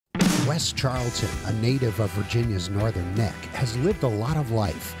Wes Charlton, a native of Virginia's Northern Neck, has lived a lot of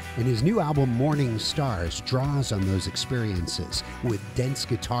life, and his new album Morning Stars draws on those experiences with dense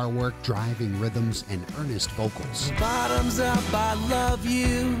guitar work, driving rhythms, and earnest vocals. Bottoms up, I love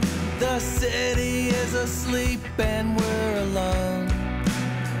you. The city is asleep and we're alone.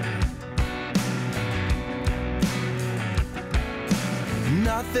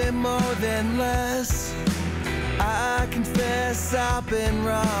 Nothing more than less. I confess I've been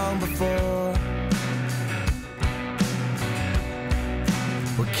wrong before.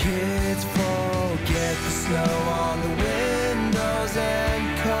 Where kids forget the snow on the windows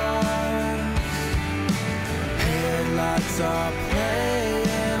and cars. Headlights are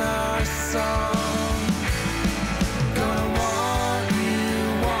playing our song. Gonna want you,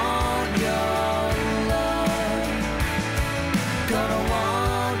 want your love. Gonna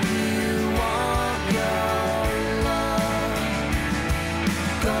want you, want your love.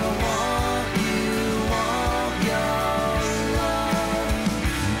 Gonna want you, want your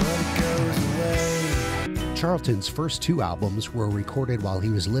love. But it goes away. Charlton's first two albums were recorded while he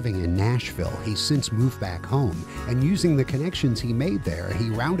was living in Nashville. He's since moved back home, and using the connections he made there, he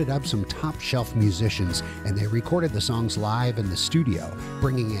rounded up some top-shelf musicians, and they recorded the songs live in the studio,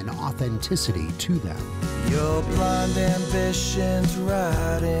 bringing in authenticity to them. Your blind ambitions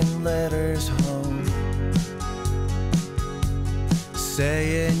writing letters home,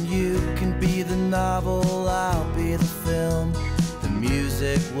 saying you can be the novel, I'll be the film. The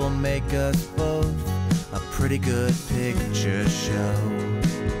music will make us both a pretty good picture show.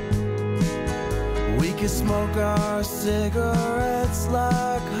 We can smoke our cigarettes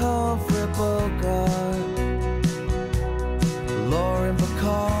like Humphrey Bogart. Lauren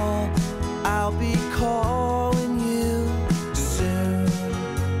Bacall, I'll be calling you soon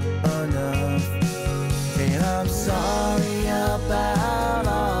enough. And I'm sorry about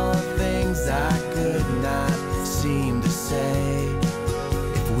all the things I could not seem to say.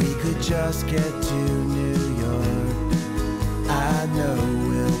 If we could just get to New York, I know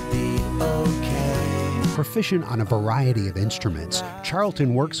we'll be okay. Proficient on a variety of instruments,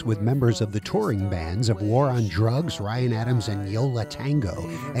 Charlton works with members of the touring bands of War on Drugs, Ryan Adams, and Yola Tango,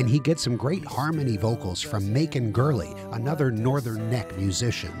 and he gets some great harmony vocals from Macon Gurley, another Northern Neck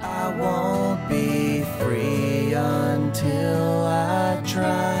musician. I won't be free until I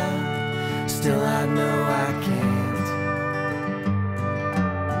try. Still I know I can't.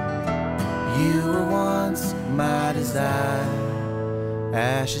 You were once my desire,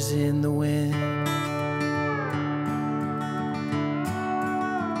 ashes in the wind.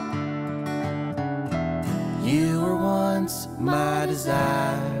 You were once my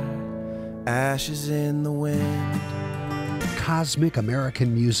desire, ashes in the wind. Cosmic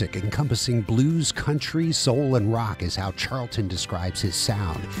American music encompassing blues, country, soul, and rock is how Charlton describes his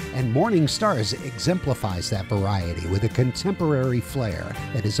sound, and Morning Stars exemplifies that variety with a contemporary flair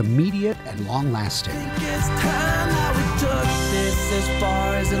that is immediate and long-lasting. I think it's time that we took this as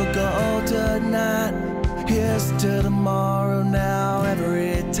far as it'll go tonight. Here's to tomorrow now,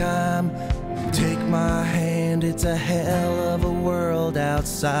 every time. Take my hand, it's a hell of a world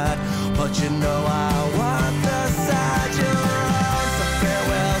outside, but you know I want the side you're on. So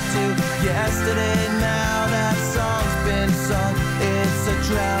farewell to yesterday now, that song's been sung. It's a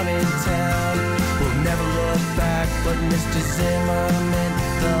drowning town. We'll never look back, but Mr. Zimmerman,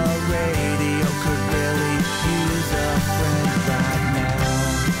 the radio could really use a friend right now.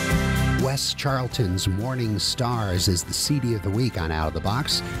 Wes Charlton's Morning Stars is the CD of the week on Out of the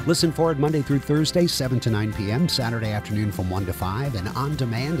Box. Listen for it Monday through Thursday, 7 to 9 p.m., Saturday afternoon from 1 to 5, and on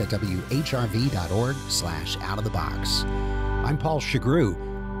demand at whrv.org/outofthebox. I'm Paul Chagru.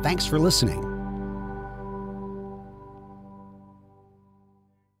 Thanks for listening.